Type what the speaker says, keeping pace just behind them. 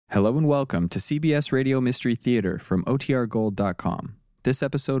Hello and welcome to CBS Radio Mystery Theater from OTRGold.com. This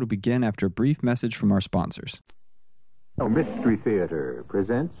episode will begin after a brief message from our sponsors. Mystery Theater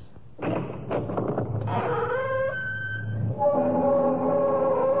presents...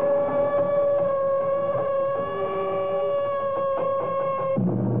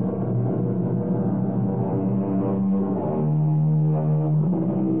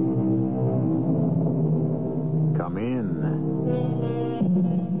 Come in.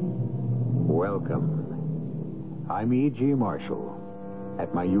 Welcome. I'm E.G. Marshall,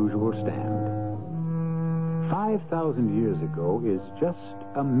 at my usual stand. 5,000 years ago is just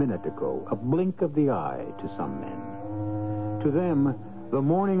a minute ago, a blink of the eye to some men. To them, the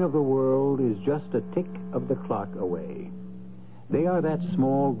morning of the world is just a tick of the clock away. They are that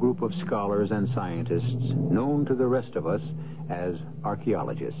small group of scholars and scientists known to the rest of us as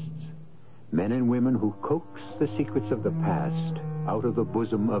archaeologists. Men and women who coax the secrets of the past out of the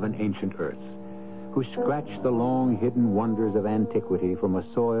bosom of an ancient earth, who scratch the long-hidden wonders of antiquity from a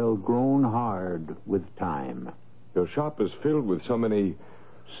soil grown hard with time. Your shop is filled with so many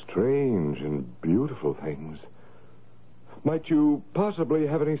strange and beautiful things. Might you possibly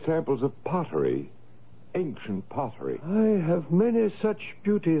have any samples of pottery? Ancient pottery. I have many such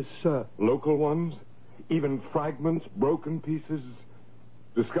beauties, sir. Local ones? Even fragments, broken pieces,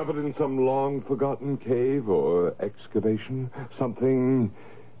 discovered in some long-forgotten cave or excavation? Something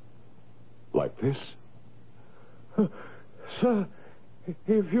like this? Sir,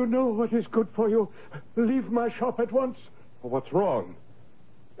 if you know what is good for you, leave my shop at once. Well, what's wrong?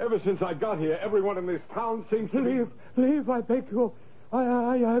 Ever since I got here, everyone in this town seems to Leave, I beg you.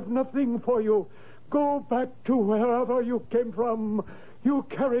 I have nothing for you. Go back to wherever you came from. You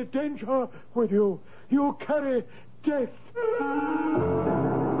carry danger with you. You carry death.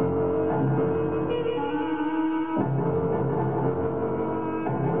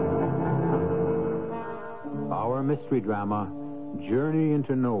 Our mystery drama, Journey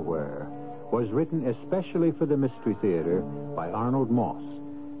into Nowhere, was written especially for the Mystery Theater by Arnold Moss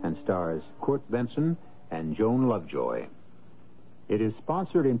and stars Kurt Benson and Joan Lovejoy. It is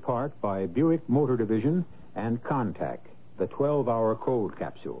sponsored in part by Buick Motor Division and Contact, the 12-hour cold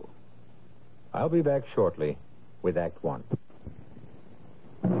capsule. I'll be back shortly with Act One.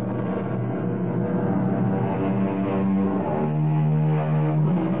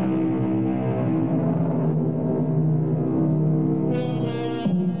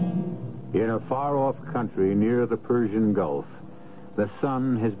 In a far-off country near the Persian Gulf, the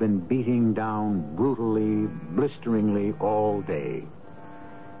sun has been beating down brutally, blisteringly all day.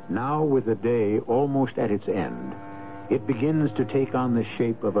 Now, with the day almost at its end, it begins to take on the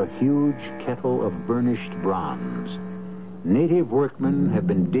shape of a huge kettle of burnished bronze. Native workmen have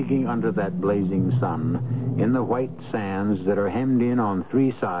been digging under that blazing sun in the white sands that are hemmed in on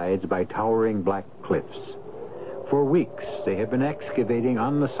three sides by towering black cliffs. For weeks, they have been excavating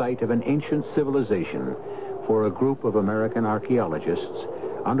on the site of an ancient civilization for a group of American archaeologists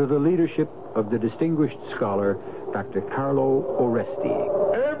under the leadership of the distinguished scholar, Dr. Carlo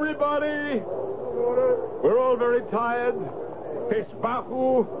Oresti. Everybody! We're all very tired.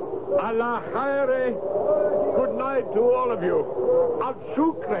 Tisbahu ala khaire. Good night to all of you. Al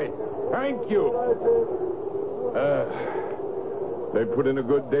shukre. Thank you. They put in a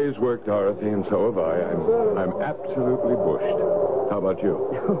good day's work, Dorothy, and so have I. I'm absolutely bushed. How about you?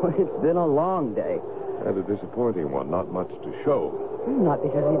 Oh, it's been a long day. And a disappointing one. Not much to show. Not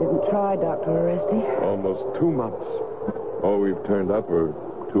because you didn't try, Dr. Oresti. Almost 2 months. All we've turned up are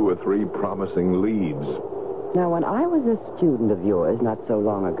 2 or 3 promising leads. Now, when I was a student of yours not so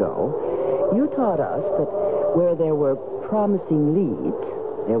long ago, you taught us that where there were promising leads,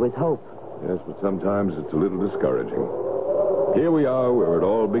 there was hope. Yes, but sometimes it's a little discouraging. Here we are where it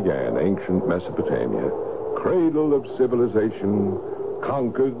all began, ancient Mesopotamia. Cradle of civilization,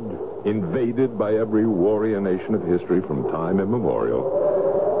 conquered, invaded by every warrior nation of history from time immemorial.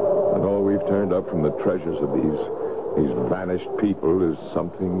 And all we've turned up from the treasures of these vanished people is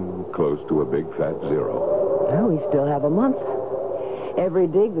something close to a big fat zero. Well, we still have a month. Every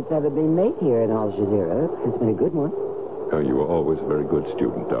dig that's ever been made here in Al Jazeera has been a good one. Oh, you were always a very good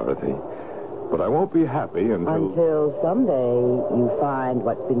student, Dorothy. But I won't be happy until someday you find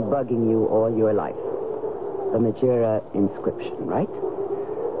what's been bugging you all your life. The Majera inscription, right?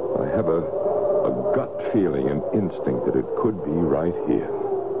 I have a gut feeling, an instinct that it could be right here.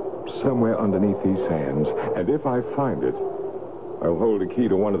 Somewhere underneath these sands. And if I find it, I'll hold the key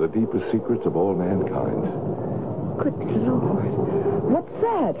to one of the deepest secrets of all mankind. Good Lord. What's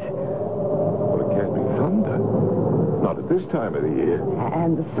that? Well, it can't be thunder. Not at this time of the year.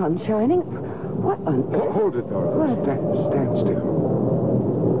 And the sun shining? What on earth? Hold it, Dorothy. Stand still.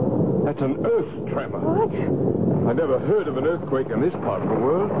 That's an earth tremor. What? I never heard of an earthquake in this part of the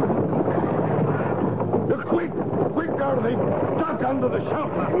world. Quick! Quick, Dorothy! Duck under the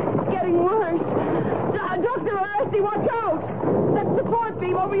shelter! It's getting worse. Dr. Arresti, watch out! That support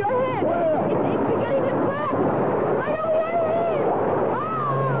beam over your head. It's beginning to crack. I don't want it!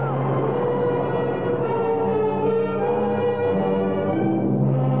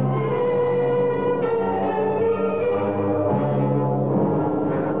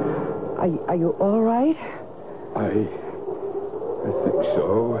 Are you all right? I think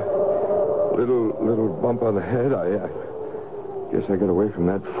so. Little bump on the head. I guess I got away from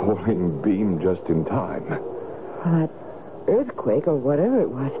that falling beam just in time. Well, that earthquake, or whatever it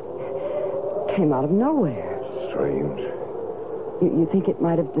was, came out of nowhere. Strange. You think it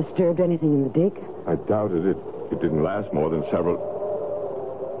might have disturbed anything in the dig? I doubted it. It didn't last more than several...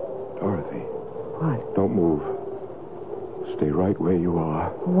 Dorothy. What? Don't move. Stay right where you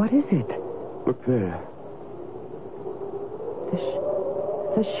are. What is it? Look there.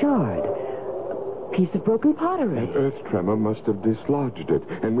 The shard. Piece of broken pottery. That earth tremor must have dislodged it,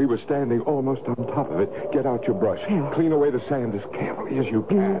 and we were standing almost on top of it. Get out your brush. Yeah. Clean away the sand as carefully as you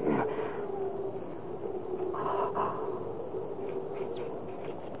can. It's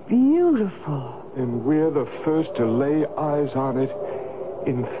beautiful. And we're the first to lay eyes on it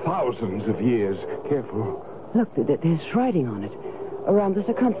in thousands of years. Careful. Look, there's writing on it, around the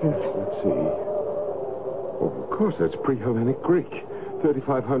circumference. Let's see. Oh, of course, that's pre-Hellenic Greek.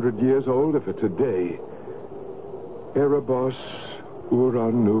 3,500 years old if it's a day. Erebos,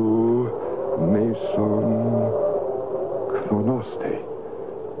 Uranu, Meson, Chronoste.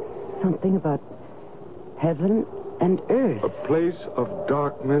 Something about heaven and earth. A place of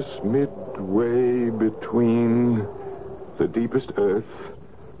darkness midway between the deepest earth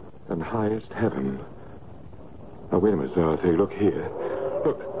and highest heaven. Now, wait a minute, Dorothy. Look here.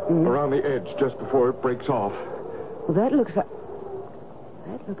 Look, around the edge, just before it breaks off. Well, that looks like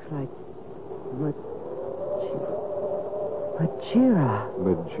Magira.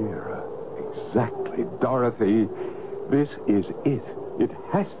 Magira. Exactly, Dorothy. This is it. It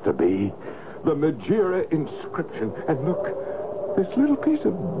has to be. The Magira inscription. And look, this little piece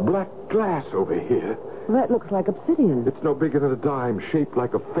of black glass over here. Well, that looks like obsidian. It's no bigger than a dime, shaped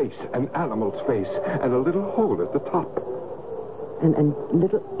like a face, an animal's face, and a little hole at the top. And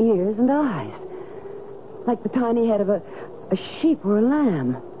little ears and eyes. Like the tiny head of a sheep or a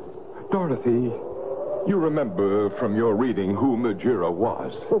lamb. Dorothy, you remember from your reading who Magira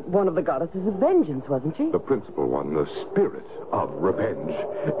was? Well, one of the goddesses of vengeance, wasn't she? The principal one, the spirit of revenge,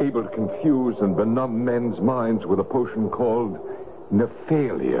 able to confuse and benumb men's minds with a potion called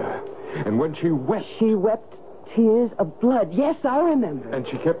Nephalia. And when she wept... She wept tears of blood. Yes, I remember. And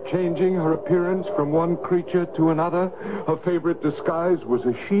she kept changing her appearance from one creature to another. Her favorite disguise was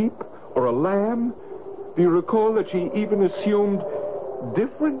a sheep or a lamb. Do you recall that she even assumed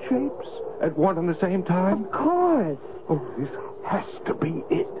different shapes at one and the same time? Of course. Oh, this has to be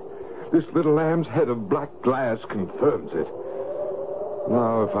it. This little lamb's head of black glass confirms it.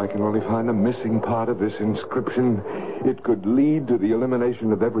 Now, if I can only find the missing part of this inscription, it could lead to the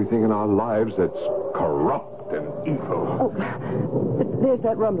elimination of everything in our lives that's corrupt and evil. Oh, there's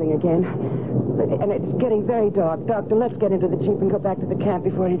that rumbling again. And it's getting very dark. Doctor, let's get into the Jeep and go back to the camp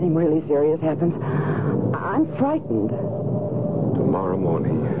before anything really serious happens. I'm frightened. Tomorrow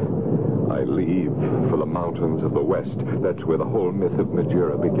morning, I leave for the mountains of the west. That's where the whole myth of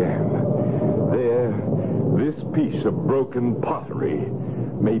Magira began. There, this piece of broken pottery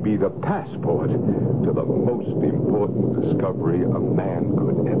may be the passport to the most important discovery a man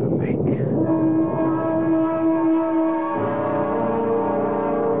could ever make.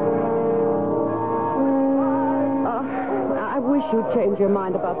 I wish you'd change your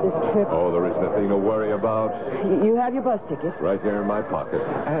mind about this trip. Oh, there is nothing to worry about. You have your bus ticket? Right there in my pocket.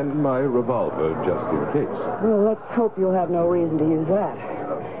 And my revolver, just in case. Well, let's hope you'll have no reason to use that.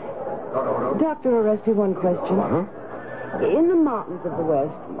 Dr. Arresti, one question. Huh? In the mountains of the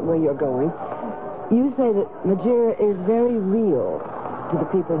west, where you're going, you say that Magira is very real to the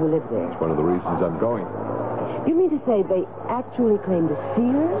people who live there. That's one of the reasons I'm going. You mean to say they actually claim to see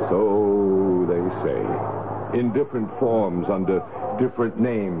her? So they say. In different forms, under different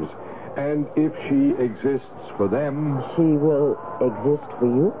names. And if she exists for them... She will exist for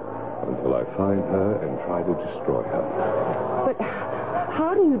you? Until I find her and try to destroy her. But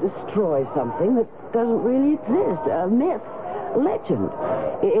how do you destroy something that doesn't really exist? A myth, a legend.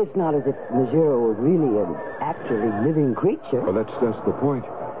 It's not as if Magira were really an actually living creature. Well, that's just the point.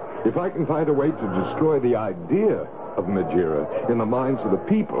 If I can find a way to destroy the idea of Magira in the minds of the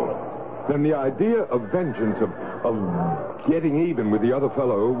people, then the idea of vengeance, of getting even with the other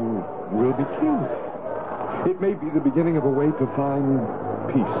fellow, will be killed. It may be the beginning of a way to find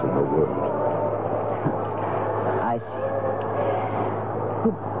peace in the world. I see.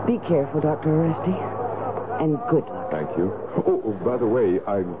 Well, be careful, Dr. Oresti. And good luck. Thank you. Oh, by the way,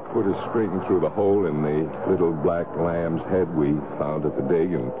 I put a string through the hole in the little black lamb's head we found at the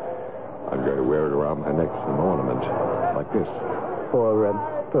dig, and I'm going to wear it around my neck as an ornament, like this. For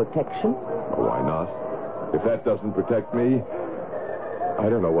protection? Oh, why not? If that doesn't protect me, I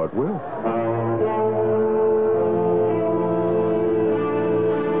don't know what will.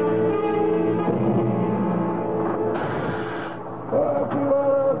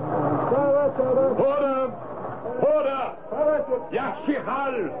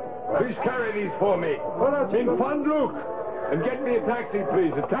 Yashihal! Please carry these for me. In Fandluk. And get me a taxi,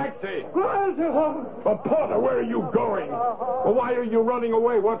 please. A taxi. Oh, Porter, where are you going? Well, why are you running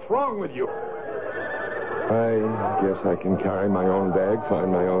away? What's wrong with you? I guess I can carry my own bag,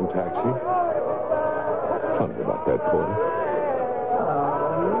 find my own taxi. Tell me about that, Porter.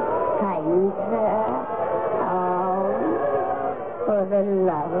 Kind sir. Oh, for the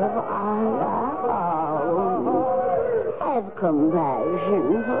love of Allah. Have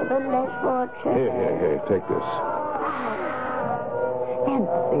compassion for the less fortunate. Here, take this. The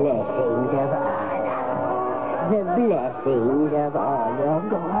blessings of Allah. The blessings of Allah.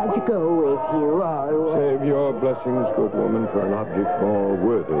 God go with you always. Save your blessings, good woman, for an object more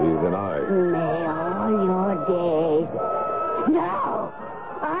worthy than I. May all your days. No!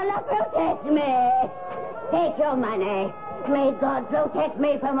 Allah protect me. Take your money. May God protect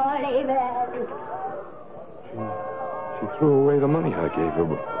me from all evil. She threw away the money I gave her.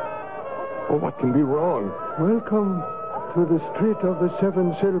 Well, what can be wrong? Welcome to the street of the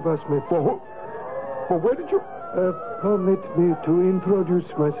seven silversmiths. Well, where did you... Permit me to introduce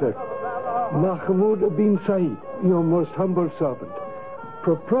myself. Mahmoud bin Said, your most humble servant.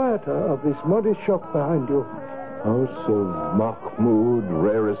 Proprietor of this modest shop behind you. House of Mahmoud,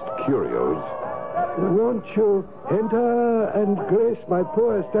 rarest curios. Won't you enter and grace my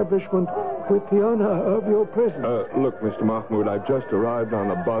poor establishment with the honor of your presence? Look, Mr. Mahmoud, I've just arrived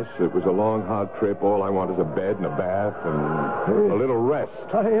on a bus. It was a long, hard trip. All I want is a bed and a bath and a little rest.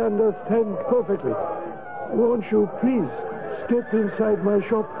 I understand perfectly. Won't you please step inside my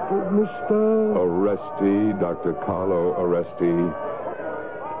shop, Mr. Oresti, Dr. Carlo Oresti.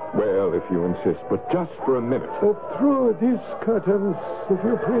 Well, if you insist, but just for a minute. Through these curtains, if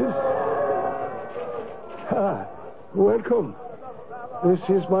you please. Welcome. This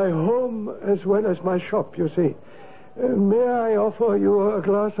is my home as well as my shop, you see. May I offer you a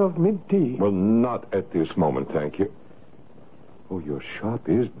glass of mint tea? Well, not at this moment, thank you. Oh, your shop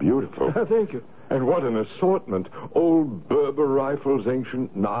is beautiful. Thank you. And what an assortment. Old Berber rifles,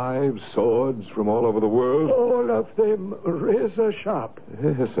 ancient knives, swords from all over the world. All of them razor sharp.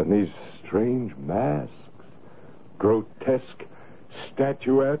 Yes, and these strange masks. Grotesque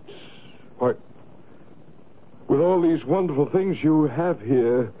statuettes. Why, with all these wonderful things you have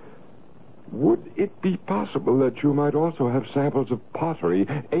here, would it be possible that you might also have samples of pottery,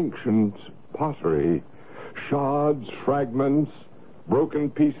 ancient pottery, shards, fragments, broken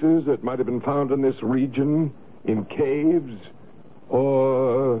pieces that might have been found in this region, in caves,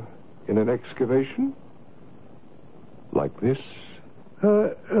 or in an excavation? Like this?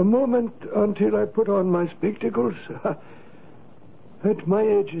 A moment until I put on my spectacles. At my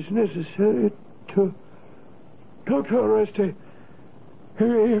age, it's necessary to... Dr. Oresti,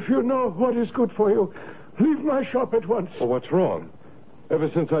 if you know what is good for you, leave my shop at once. Well, what's wrong? Ever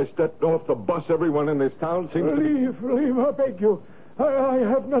since I stepped off the bus, everyone in this town seems to... Leave, I beg you. I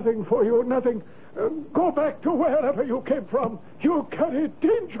have nothing for you, nothing. Go back to wherever you came from. You carry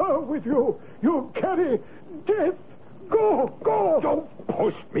danger with you. You carry death. Go. Don't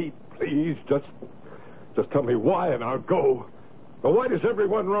push me, please. Just tell me why and I'll go. But why does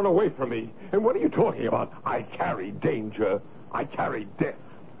everyone run away from me? And what are you talking about? I carry danger. I carry death.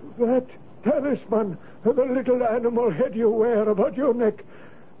 That talisman, the little animal head you wear about your neck,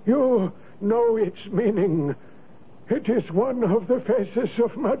 you know its meaning. It is one of the faces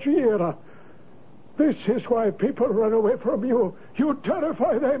of Maghera. This is why people run away from you. You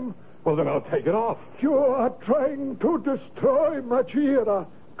terrify them. Well, then I'll take it off. You are trying to destroy Maghera,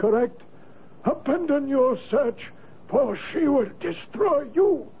 correct? Abandon your search, for she will destroy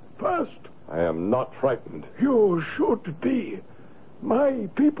you first. I am not frightened. You should be. My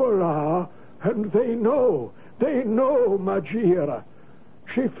people are, and they know. They know Maghera.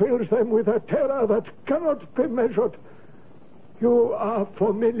 She fills them with a terror that cannot be measured. You are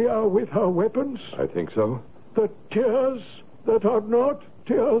familiar with her weapons? I think so. The tears that are not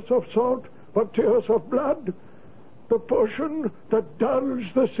tears of salt, but tears of blood. The potion that dulls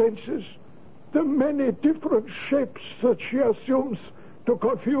the senses. The many different shapes that she assumes to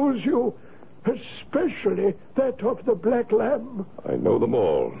confuse you, especially that of the black lamb. I know them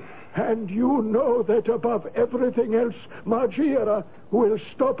all. And you know that above everything else, Margira will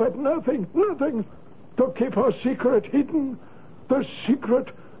stop at nothing to keep her secret hidden. The secret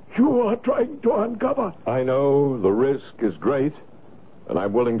you are trying to uncover. I know the risk is great, and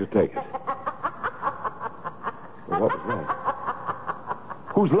I'm willing to take it. What was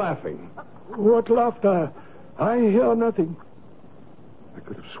that? Who's laughing? What laughter? I hear nothing. I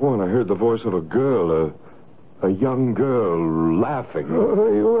could have sworn I heard the voice of a girl, a young girl laughing.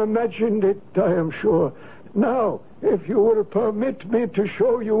 You imagined it, I am sure. Now, if you will permit me to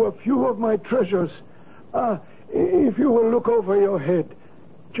show you a few of my treasures. If you will look over your head,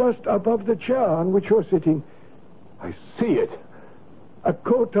 just above the chair on which you're sitting. I see it. A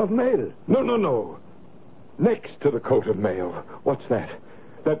coat of mail. No. Next to the coat of mail. What's that?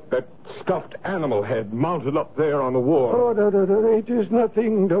 That stuffed animal head mounted up there on the wall. Oh, no. It is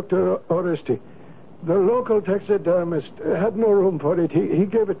nothing, Dr. Oresti. The local taxidermist had no room for it. He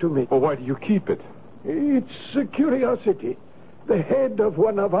gave it to me. Well, why do you keep it? It's a curiosity. The head of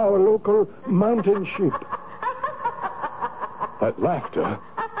one of our local mountain sheep. That laughter,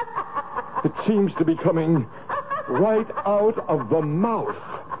 it seems to be coming right out of the mouth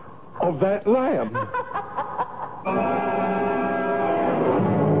of that lamb.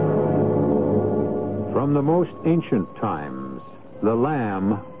 From the most ancient times, the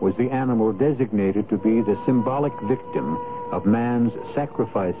lamb was the animal designated to be the symbolic victim of man's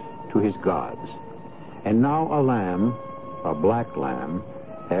sacrifice to his gods. And now a lamb, a black lamb,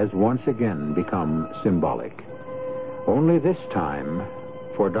 has once again become symbolic. Only this time,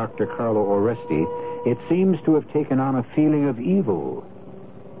 for Dr. Carlo Oresti, it seems to have taken on a feeling of evil.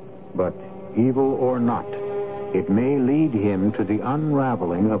 But evil or not, it may lead him to the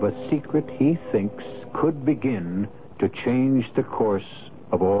unraveling of a secret he thinks could begin to change the course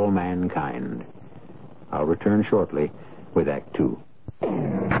of all mankind. I'll return shortly with Act Two.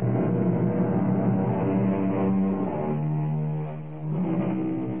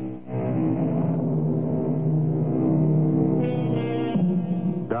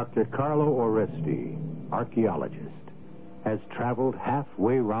 Dr. Carlo Oresti, archaeologist, has traveled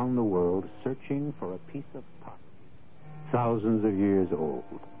halfway round the world searching for a piece of pottery thousands of years old.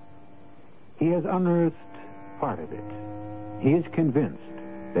 He has unearthed part of it. He is convinced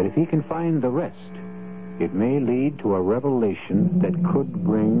that if he can find the rest, it may lead to a revelation that could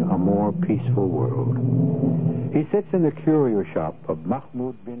bring a more peaceful world. He sits in the curio shop of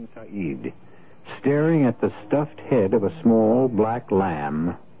Mahmoud bin Said, staring at the stuffed head of a small black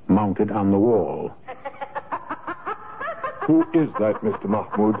lamb mounted on the wall. Who is that, Mr.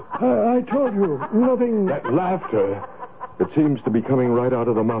 Mahmoud? I told you, nothing... That laughter, it seems to be coming right out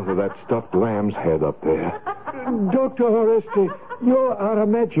of the mouth of that stuffed lamb's head up there. Dr. Oresti, you are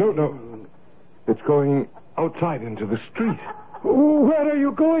imagining... No. It's going outside into the street. Where are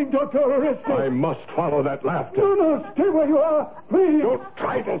you going, Dr. Oresti? I must follow that laughter. No, stay where you are, please. Don't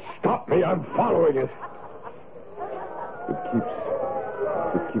try to stop me. I'm following it.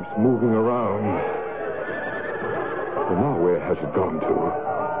 It keeps moving around. Well, now where has it gone to?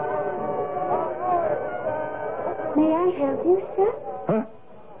 May I help you, sir? Huh?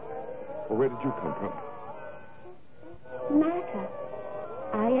 Well, where did you come from? Matter.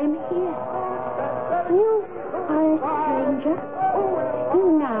 I am here. You are a stranger. You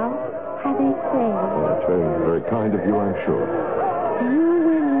now have a friend. Well, that's very, very kind of you, I'm sure. You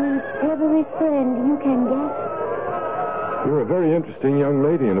will meet every friend you can get. You're a very interesting young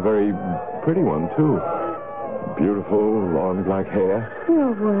lady, and a very pretty one, too. Beautiful, long black hair.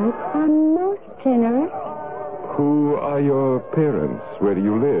 Your words are most generous. Who are your parents? Where do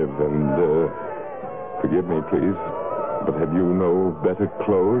you live? And, forgive me, please, but have you no better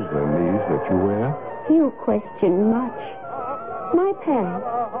clothes than these that you wear? You question much. My parents,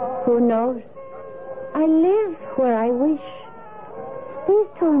 who knows? I live where I wish. These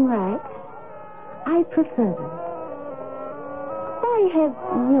torn rags, I prefer them. Why have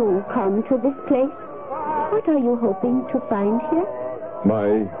you come to this place? What are you hoping to find here?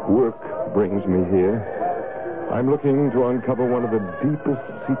 My work brings me here. I'm looking to uncover one of the deepest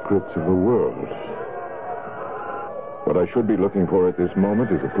secrets of the world. What I should be looking for at this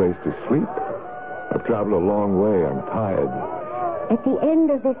moment is a place to sleep. I've traveled a long way. I'm tired. At the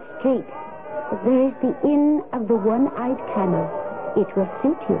end of this street, there is the Inn of the One-Eyed Camel. It will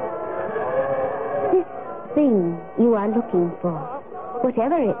suit you. This thing you are looking for,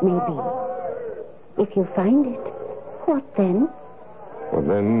 whatever it may be, if you find it, what then? Well,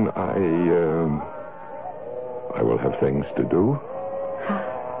 then I will have things to do.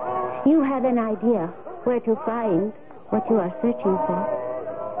 You have an idea where to find what you are searching for?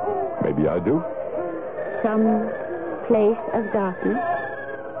 Maybe I do. Some place of darkness.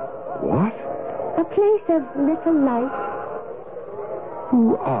 What? A place of little light.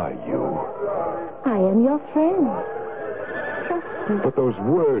 Who are you? I am your friend. Trust me. But those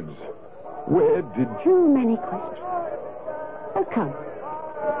words, where did you... Too many questions. Oh, come.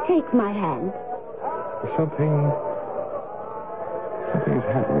 Take my hand. Something is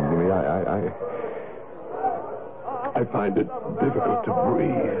happening to me. I find it difficult to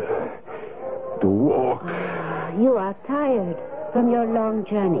breathe, to walk. You are tired from your long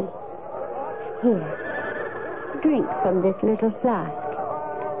journey. Here, drink from this little flask.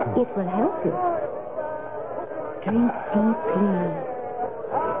 It will help you. Drink deeply.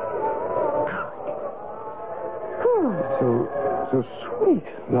 Good. So sweet.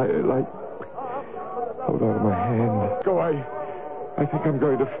 Like... Hold on to my hand. Go, I think I'm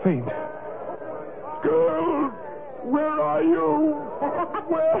going to faint. Girl, where are you?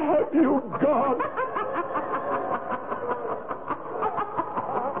 Where have you gone?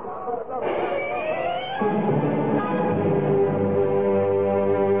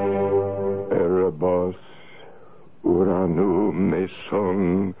 Erebos, Uranu,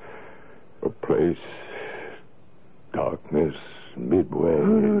 Meson, a place, darkness, midway.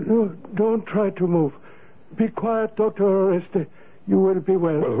 No, don't try to move. Be quiet, Dr. Oreste. You will be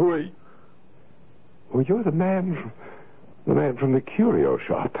well. Well, who are you? Well, you're the man from the curio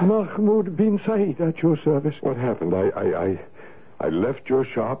shop. Mahmoud bin Said at your service. What happened? I left your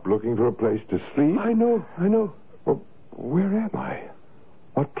shop looking for a place to sleep. I know. Well, where am I?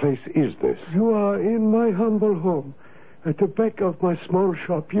 What place is this? You are in my humble home. At the back of my small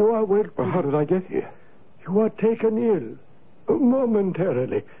shop. You are welcome. Well, how did I get here? You are taken ill.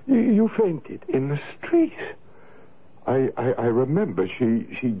 Momentarily. You fainted. In the street. I remember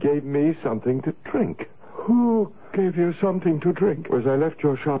she gave me something to drink. Who gave you something to drink? As I left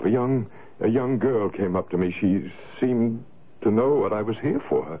your shop, a young girl came up to me. She seemed to know what I was here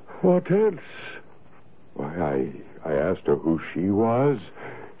for. What else? Why, I asked her who she was.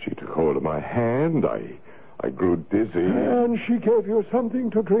 She took hold of my hand. I grew dizzy. And she gave you something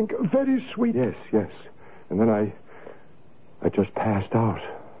to drink, very sweet. Yes. And then I just passed out.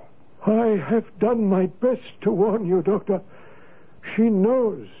 I have done my best to warn you, Doctor. She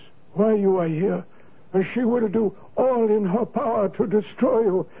knows why you are here, and she will do all in her power to destroy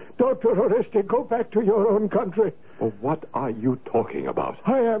you. Dr. Oreste, go back to your own country. Well, what are you talking about?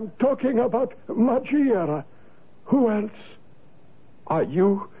 I am talking about Magiera. Who else? Are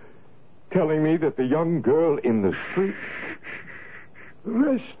you telling me that the young girl in the street...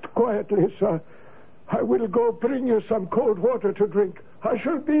 Rest quietly, sir. I will go bring you some cold water to drink. I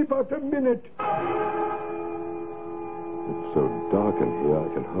shall be but a minute. It's so dark in here I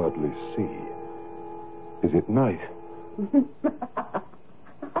can hardly see. Is it night?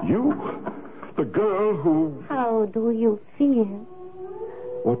 You? The girl who... How do you feel?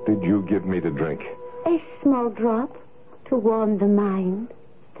 What did you give me to drink? A small drop to warm the mind,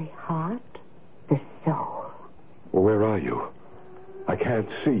 the heart, the soul. Well, where are you? I can't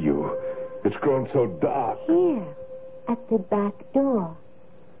see you. It's grown so dark. Here, at the back door.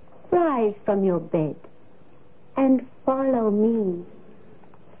 Rise from your bed and follow me.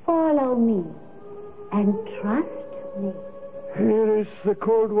 Follow me and trust me. Here is the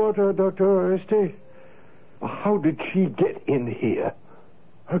cold water, Dr. Oreste. How did she get in here?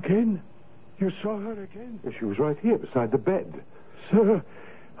 Again? You saw her again? She was right here beside the bed. Sir,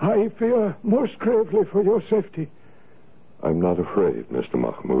 I fear most gravely for your safety. I'm not afraid, Mr.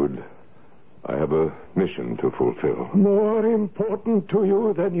 Mahmoud. I have a mission to fulfill. More important to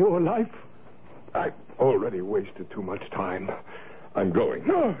you than your life? I've already wasted too much time. I'm going.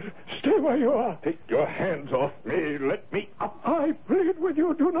 No, stay where you are. Take your hands off me. Let me up. I plead with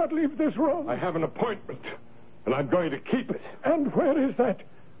you, do not leave this room. I have an appointment, and I'm going to keep it. And where is that?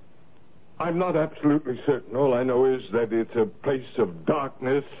 I'm not absolutely certain. All I know is that it's a place of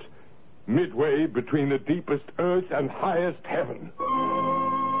darkness, midway between the deepest earth and highest heaven.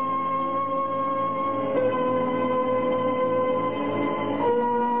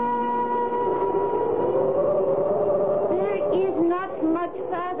 Much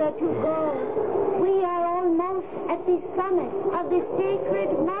further to go. We are almost at the summit of the sacred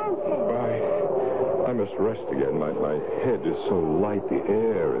mountain. I must rest again. My head is so light, the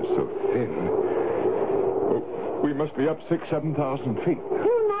air is so thin. Oh, we must be up 6,000-7,000 feet.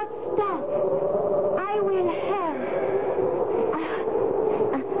 Do not stop. I will help.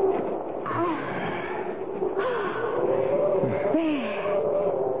 There.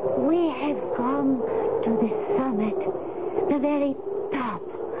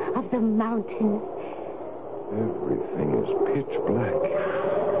 the mountains. Everything is pitch black.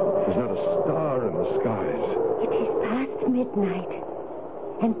 There's not a star in the skies. It is past midnight,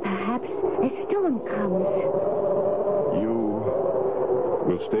 and perhaps a storm comes. You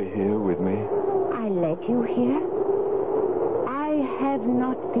will stay here with me? I led you here. I have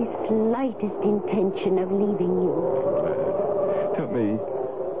not the slightest intention of leaving you. Tell me,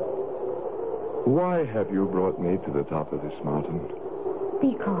 why have you brought me to the top of this mountain?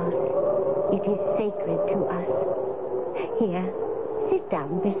 Because it is sacred to us. Here, sit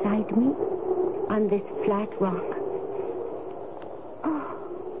down beside me on this flat rock.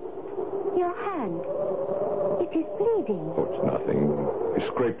 Oh, your hand. It is bleeding. Oh, it's nothing. I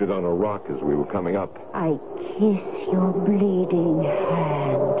scraped it on a rock as we were coming up. I kiss your bleeding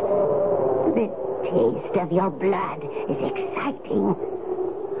hand. The taste of your blood is exciting.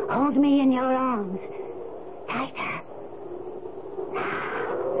 Hold me in your arms. Tighter.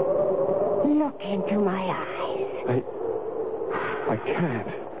 Look into my eyes. I can't.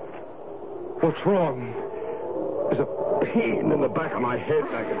 What's wrong? There's a pain in the back of my head.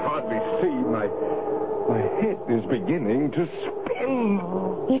 I can hardly see. My head is beginning to spin.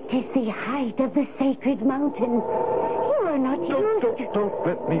 It is the height of the sacred mountain. You are not used. Don't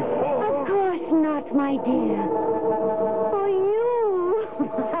let me fall. Of course not, my dear. For you.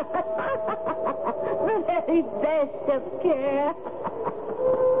 The very best of care.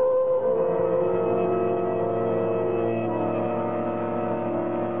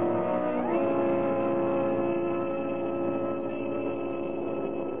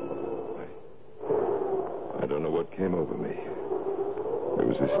 I don't know what came over me. There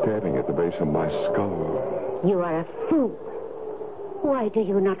was a stabbing at the base of my skull. You are a fool. Why do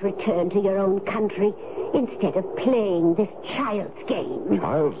you not return to your own country instead of playing this child's game?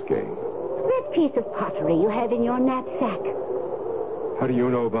 Child's game? That piece of pottery you have in your knapsack. How do you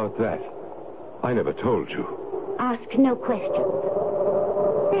know about that? I never told you. Ask no questions.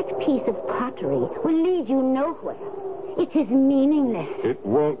 That piece of pottery will lead you nowhere. It is meaningless. It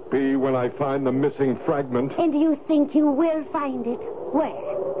won't be when I find the missing fragment. And you think you will find it? Where?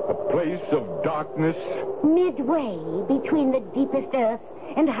 A place of darkness. Midway between the deepest earth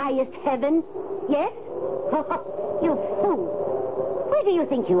and highest heaven? Yes? You fool. Where do you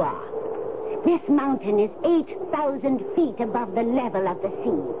think you are? This mountain is 8,000 feet above the level of the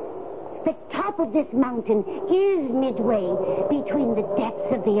sea. The top of this mountain is midway between the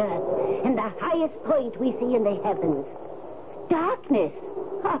depths of the earth and the highest point we see in the heavens. Darkness.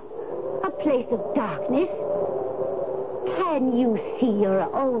 A place of darkness. Can you see your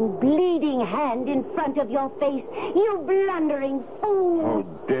own bleeding hand in front of your face, you blundering fool? How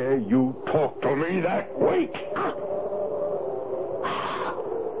dare you talk to me that way?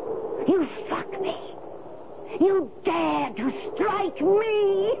 You struck me. You dared to strike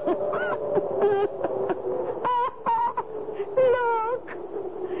me. Look.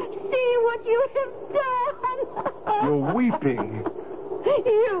 See what you have done. You're weeping.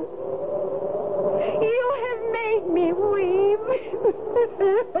 You have made me weep.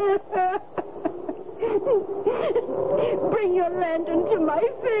 Bring your lantern to my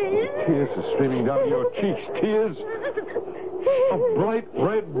face. Tears are streaming down your cheeks. Tears of bright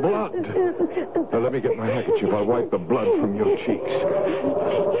red blood. Now, let me get my handkerchief. I'll wipe the blood from your cheeks.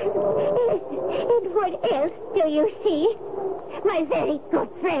 And what else do you see? My very good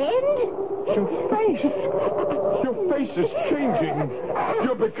friend. Your face. Your face is changing.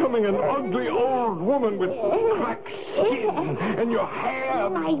 You're becoming an ugly old woman with cracked skin. And your hair...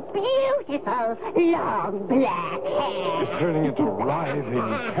 My beautiful, long black hair. is turning into writhing,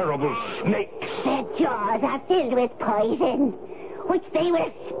 terrible snakes. Their jaws are filled with poison, which they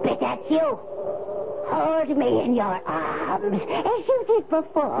will spit at you. Hold me in your arms, as you did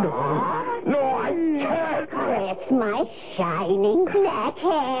before. No, I can't. Caress my shining black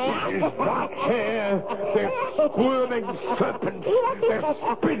hair. These dark hair, they're squirming serpents. They're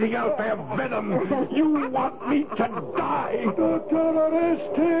spitting out their venom. You want me to die. Dr.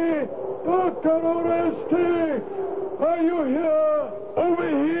 Oreste! Dr. Oreste! Are you here? Over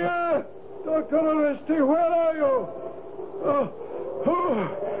here? Dr. Oreste, where are you?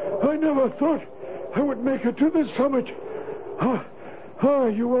 I never thought I would make it to the summit. Are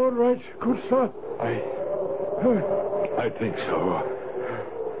you all right, good sir? I think so.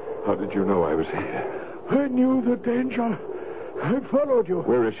 How did you know I was here? I knew the danger. I followed you.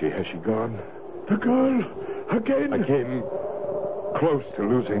 Where is she? Has she gone? The girl, again. I came close to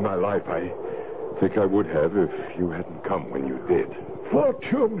losing my life. I think I would have if you hadn't come when you did.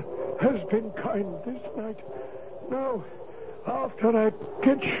 Fortune has been kind this night. Now, after I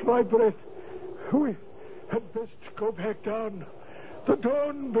catch my breath, we had best go back down. The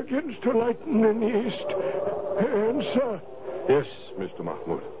dawn begins to lighten in the east. And, sir... Yes, Mr.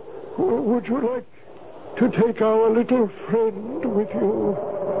 Mahmoud. Would you like to take our little friend with you?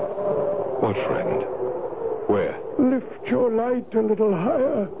 What friend? Where? Lift your light a little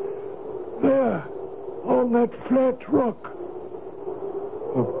higher. There, on that flat rock.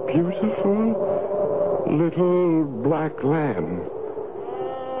 A beautiful little black lamb.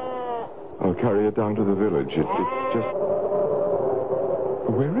 I'll carry it down to the village. It just...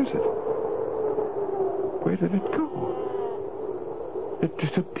 Where is it? Where did it go? It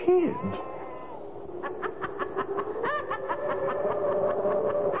disappeared.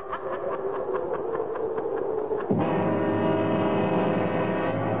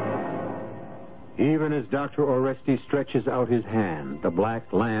 Even as Dr. Oreste stretches out his hand, the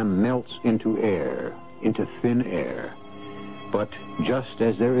black lamb melts into air, into thin air. But just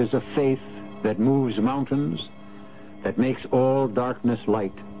as there is a faith that moves mountains, that makes all darkness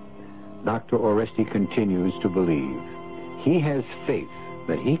light, Dr. Oreste continues to believe. He has faith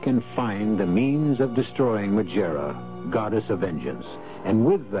that he can find the means of destroying Megera, goddess of vengeance, and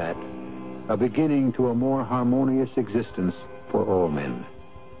with that, a beginning to a more harmonious existence for all men.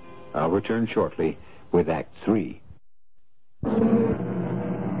 I'll return shortly with Act 3.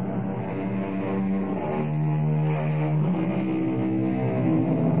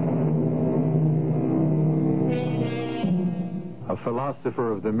 A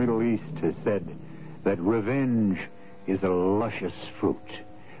philosopher of the Middle East has said that revenge is a luscious fruit,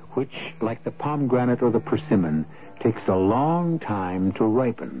 which, like the pomegranate or the persimmon, takes a long time to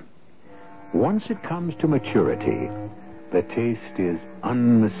ripen. Once it comes to maturity, the taste is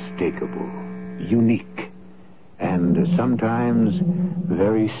unmistakable, unique, and sometimes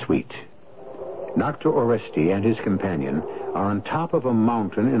very sweet. Dr. Oreste and his companion are on top of a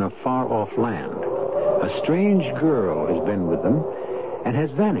mountain in a far-off land. A strange girl has been with them and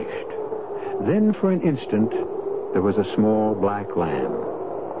has vanished. Then, for an instant, there was a small black lamb.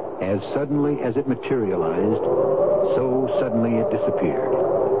 As suddenly as it materialized, so suddenly it disappeared.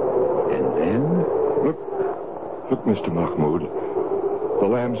 And then... Look, Mr. Mahmoud. The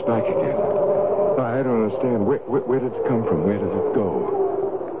lamb's back again. I don't understand. Where did it come from? Where did it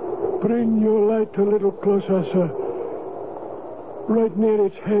go? Bring your light a little closer, sir. Right near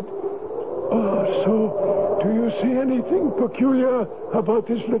its head. Oh, so do you see anything peculiar about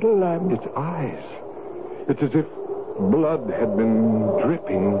this little lamb? Its eyes. It's as if blood had been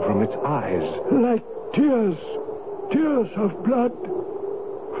dripping from its eyes. Like tears. Tears of blood.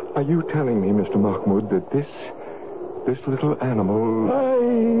 Are you telling me, Mr. Mahmoud, that this little animal...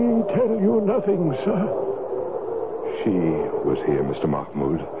 I tell you nothing, sir. She was here, Mr.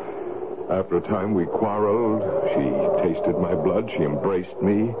 Mahmoud. After a time, we quarreled. She tasted my blood. She embraced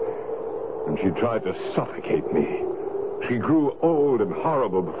me. And she tried to suffocate me. She grew old and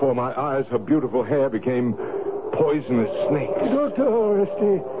horrible before my eyes. Her beautiful hair became poisonous snakes. Dr.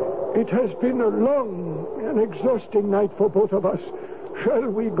 Oreste, it has been a long and exhausting night for both of us. Shall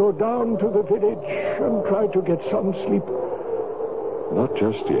we go down to the village and try to get some sleep? Not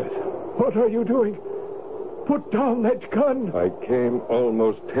just yet. What are you doing? Put down that gun. I came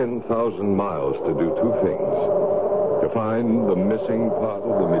almost 10,000 miles to do two things. To find the missing part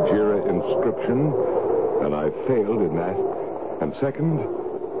of the Megera inscription, and I failed in that. And second,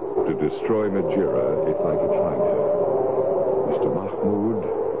 to destroy Megera if I could find her. Mr. Mahmoud,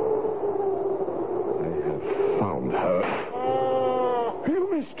 I have found her. You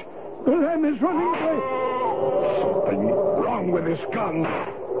missed. The lamb is running away. Something wrong with this gun.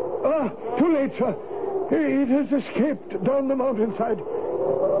 Ah, too late, sir. It has escaped down the mountainside.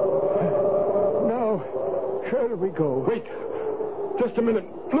 Now, shall we go? Wait. Just a minute.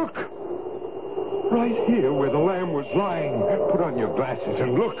 Look. Right here where the lamb was lying. Put on your glasses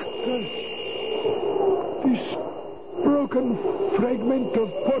and look. This broken fragment of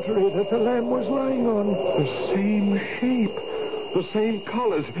pottery that the lamb was lying on. The same shape. The same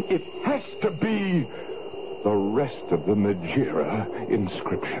colors. It has to be the rest of the Megera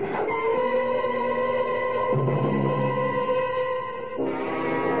inscription.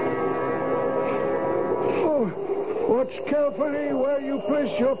 Oh, watch carefully where you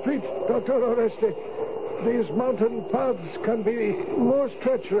place your feet, Dr. Oreste. These mountain paths can be most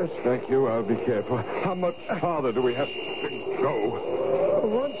treacherous. Thank you. I'll be careful. How much farther do we have to go?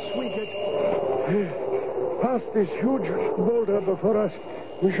 Once we get past this huge boulder before us,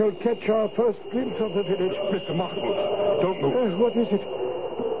 we shall catch our first glimpse of the village. Mr. Mahmoud, don't move. What is it?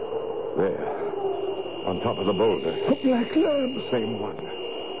 There. On top of the boulder. A black lamb. The same one.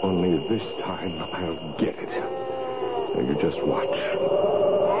 Only this time I'll get it. Now you just watch.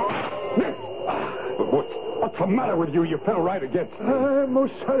 What's the matter with you? You fell right against me. I'm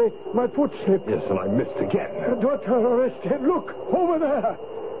most sorry. My foot slipped. Yes, and I missed again. Dr. Oreste, look, over there.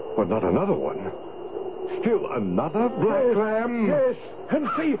 But not another one. Still another black lamb? Yes, and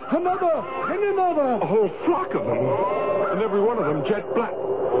see, another, and another. A whole flock of them. And every one of them jet black.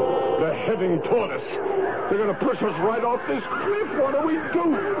 They're heading toward us. They're going to push us right off this cliff. What do we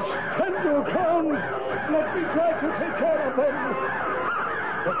do? Stand your ground. Let me try to take care of them.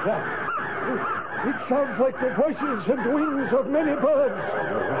 But that, it sounds like the voices and wings of many birds.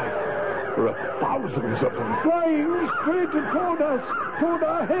 You're right. There are thousands of them. Flying straight toward us, toward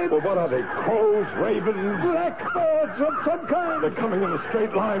our heads. Well, what are they? Crows, ravens? Blackbirds of some kind. They're coming in a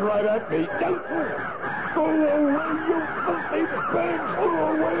straight line right at me. Go away, you filthy birds. Go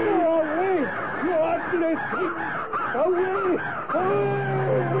away. Go away. You ugly thing. Away. Away.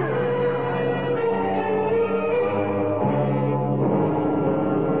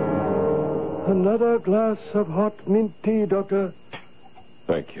 Another glass of hot mint tea, Doctor.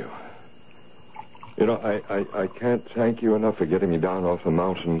 Thank you. You know, I can't thank you enough for getting me down off the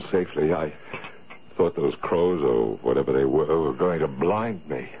mountain safely. I thought those crows, or whatever they were going to blind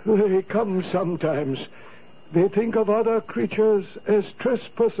me. They come sometimes. They think of other creatures as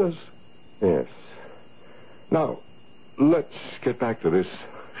trespassers. Yes. Now, let's get back to this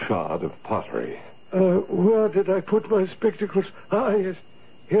shard of pottery. Where did I put my spectacles? Ah, yes.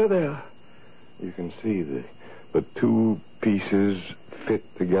 Here they are. You can see the two pieces fit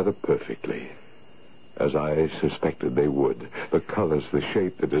together perfectly, as I suspected they would. The colors, the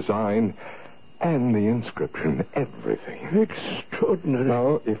shape, the design, and the inscription, everything. Extraordinary.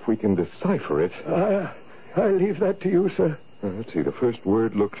 Now, if we can decipher it... I leave that to you, sir. Let's see, the first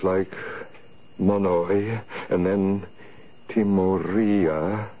word looks like monoi, and then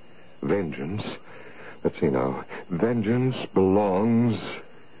timoria, vengeance. Let's see now. Vengeance belongs...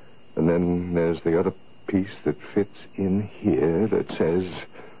 And then there's the other piece that fits in here that says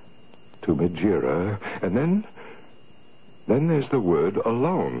to Majira. And then there's the word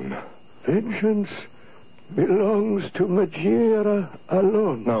alone. Vengeance belongs to Majira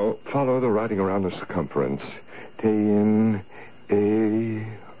alone. Now, follow the writing around the circumference. Tein, e,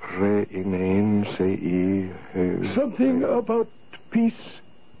 re, inen, se, Something about peace.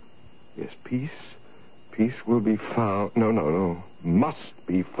 Yes, peace. Peace will be found... No. Must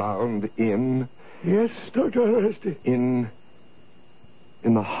be found in... Yes, Dr. Oreste. In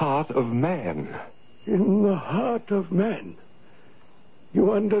the heart of man. In the heart of man.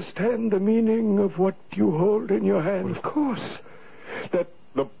 You understand the meaning of what you hold in your hand? Well, of course. That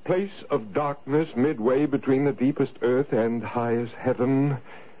the place of darkness midway between the deepest earth and highest heaven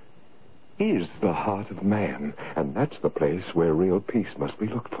is the heart of man. And that's the place where real peace must be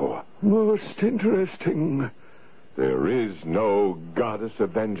looked for. Most interesting. There is no goddess of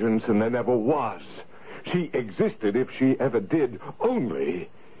vengeance, and there never was. She existed, if she ever did, only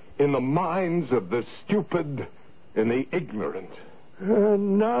in the minds of the stupid and the ignorant.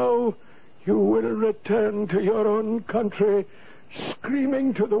 And now you will return to your own country,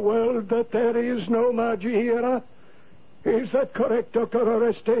 screaming to the world that there is no Majira. Is that correct, Dr.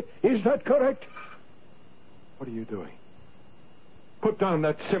 Oreste? Is that correct? What are you doing? Put down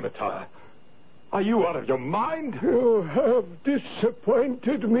that scimitar. Are you out of your mind? You have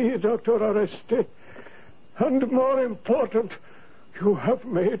disappointed me, Dr. Oreste. And more important, you have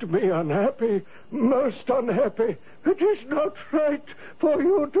made me unhappy, most unhappy. It is not right for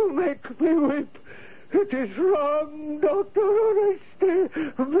you to make me weep. It is wrong, Dr. Oreste,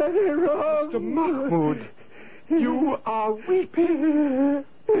 very wrong. Mr. Mahmoud, you are weeping.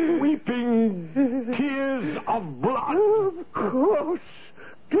 Weeping tears of blood. Of course,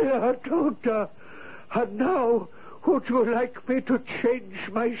 dear doctor. And now, would you like me to change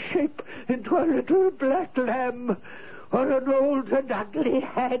my shape into a little black lamb? Or an old and ugly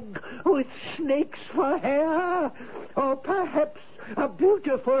hag with snakes for hair? Or perhaps a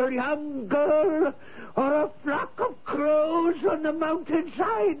beautiful young girl? Or a flock of crows on the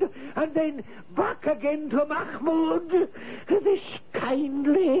mountainside? And then back again to Mahmoud, this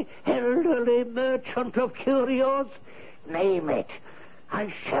kindly, elderly merchant of curios? Name it.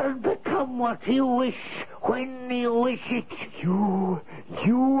 I shall become what you wish, when you wish it. You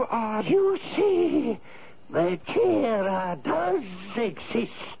are... You see, Majira does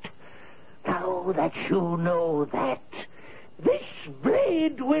exist. Now that you know that, this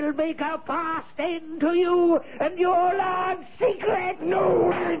blade will make a fast end to you and your large secret.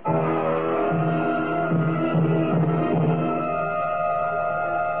 No!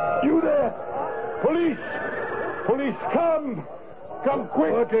 You there! Police! Police, come! Come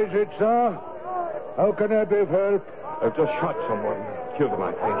quick! What is it, sir? How can I be of help? I've just shot someone. Killed him,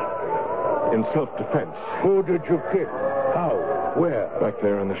 I think. in self-defense. Who did you kill? How? Where? Back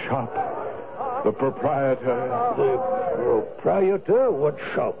there in the shop. The proprietor. The proprietor? What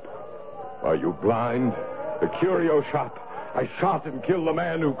shop? Are you blind? The curio shop. I shot and killed the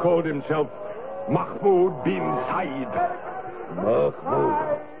man who called himself Mahmoud bin Said. Mahmoud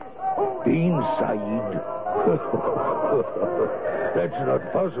bin Said? That's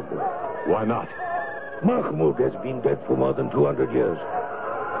not possible. Why not? Mahmoud has been dead for more than 200 years.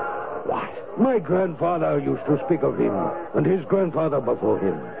 What? My grandfather used to speak of him, and his grandfather before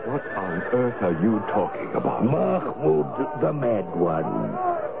him. What on earth are you talking about? Mahmoud, the mad one.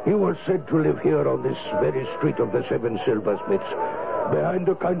 He was said to live here on this very street of the Seven Silversmiths, behind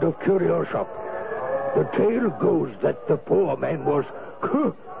a kind of curio shop. The tale goes that the poor man was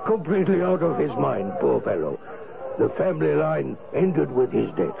completely out of his mind, poor fellow. The family line ended with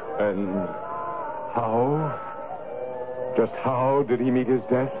his death. And how? Just how did he meet his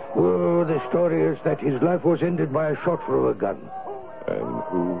death? Oh, the story is that his life was ended by a shot from a gun. And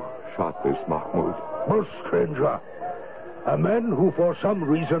who shot this Mahmoud? A stranger. A man who for some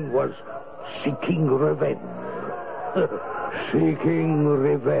reason was seeking revenge. Seeking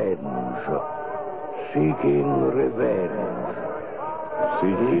revenge. Seeking revenge.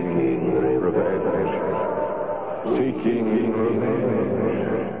 Seeking revenge. Seeking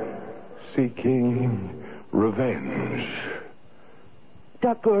revenge. Seeking revenge.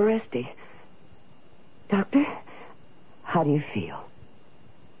 Dr. Oresti. Doctor, how do you feel?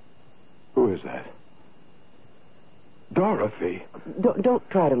 Who is that? Dorothy. Don't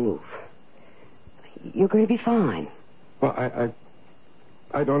try to move. You're going to be fine. Well,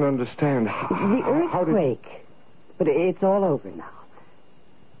 I don't understand. The earthquake. But it's all over now.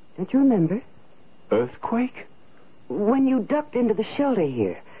 Don't you remember? Earthquake? When you ducked into the shelter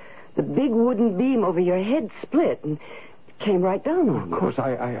here, the big wooden beam over your head split and came right down on you. Of course,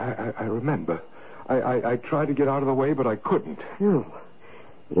 I remember. I tried to get out of the way, but I couldn't. No.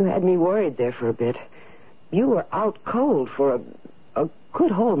 You had me worried there for a bit. You were out cold for a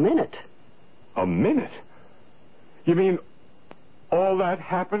good whole minute. A minute? You mean all that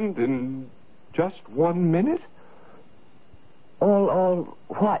happened in just 1 minute? All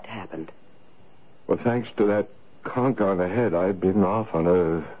what happened? Well, thanks to that conk on the head, I'd been off on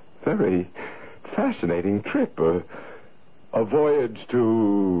a very fascinating trip. A voyage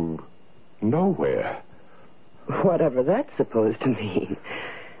to nowhere. Whatever that's supposed to mean.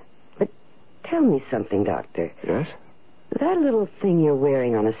 But tell me something, Doctor. Yes? That little thing you're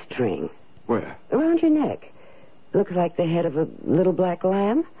wearing on a string. Where? Around your neck. Looks like the head of a little black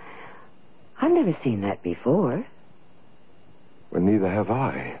lamb. I've never seen that before. Well, neither have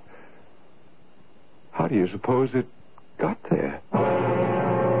I. How do you suppose it got there?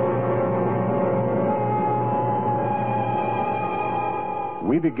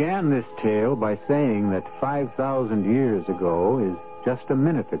 We began this tale by saying that 5,000 years ago is just a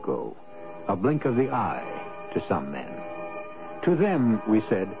minute ago, a blink of the eye to some men. To them, we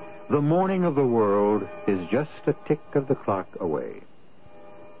said, the morning of the world is just a tick of the clock away.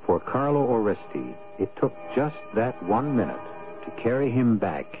 For Carlo Oresti, it took just that 1 minute to carry him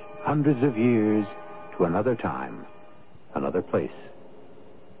back hundreds of years to another time, another place,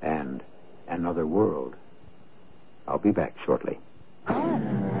 and another world. I'll be back shortly.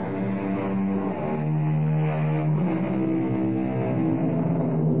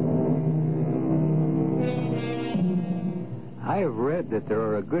 I have read that there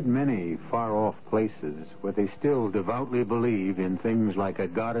are a good many far-off places where they still devoutly believe in things like a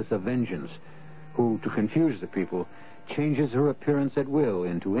goddess of vengeance, who, to confuse the people, changes her appearance at will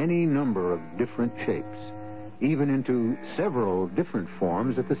into any number of different shapes, even into several different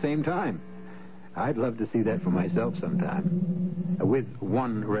forms at the same time. I'd love to see that for myself sometime. With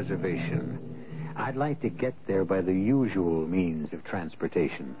one reservation. I'd like to get there by the usual means of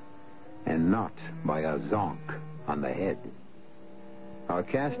transportation, and not by a zonk on the head. Our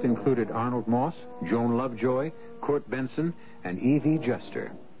cast included Arnold Moss, Joan Lovejoy, Court Benson, and Evie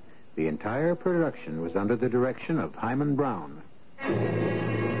Juster. The entire production was under the direction of Hyman Brown.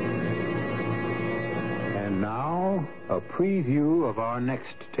 And now, a preview of our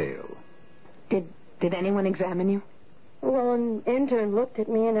next tale. Did anyone examine you? Well, an intern looked at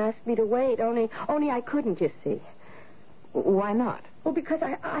me and asked me to wait. Only I couldn't, you see. Why not? Well, because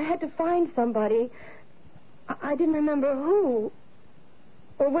I had to find somebody. I didn't remember who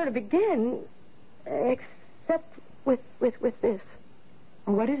or where to begin, except with this.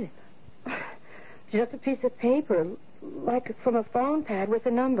 What is it? Just a piece of paper, like from a phone pad with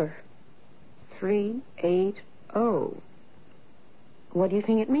a number. 380. What do you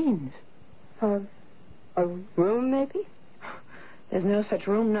think it means? A room, maybe? There's no such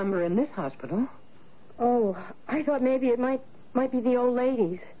room number in this hospital. Oh, I thought maybe it might be the old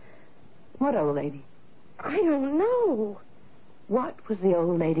lady's. What old lady? I don't know. What was the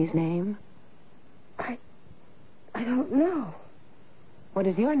old lady's name? I don't know. What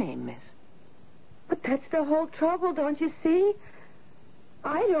is your name, miss? But that's the whole trouble, don't you see?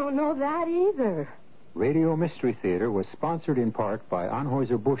 I don't know that either. Radio Mystery Theater was sponsored in part by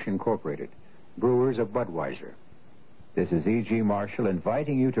Anheuser-Busch Incorporated, brewers of Budweiser. This is E.G. Marshall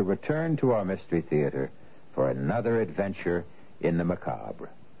inviting you to return to our Mystery Theater for another adventure in the macabre.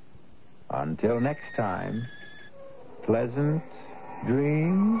 Until next time, pleasant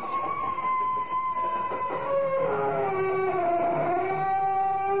dreams.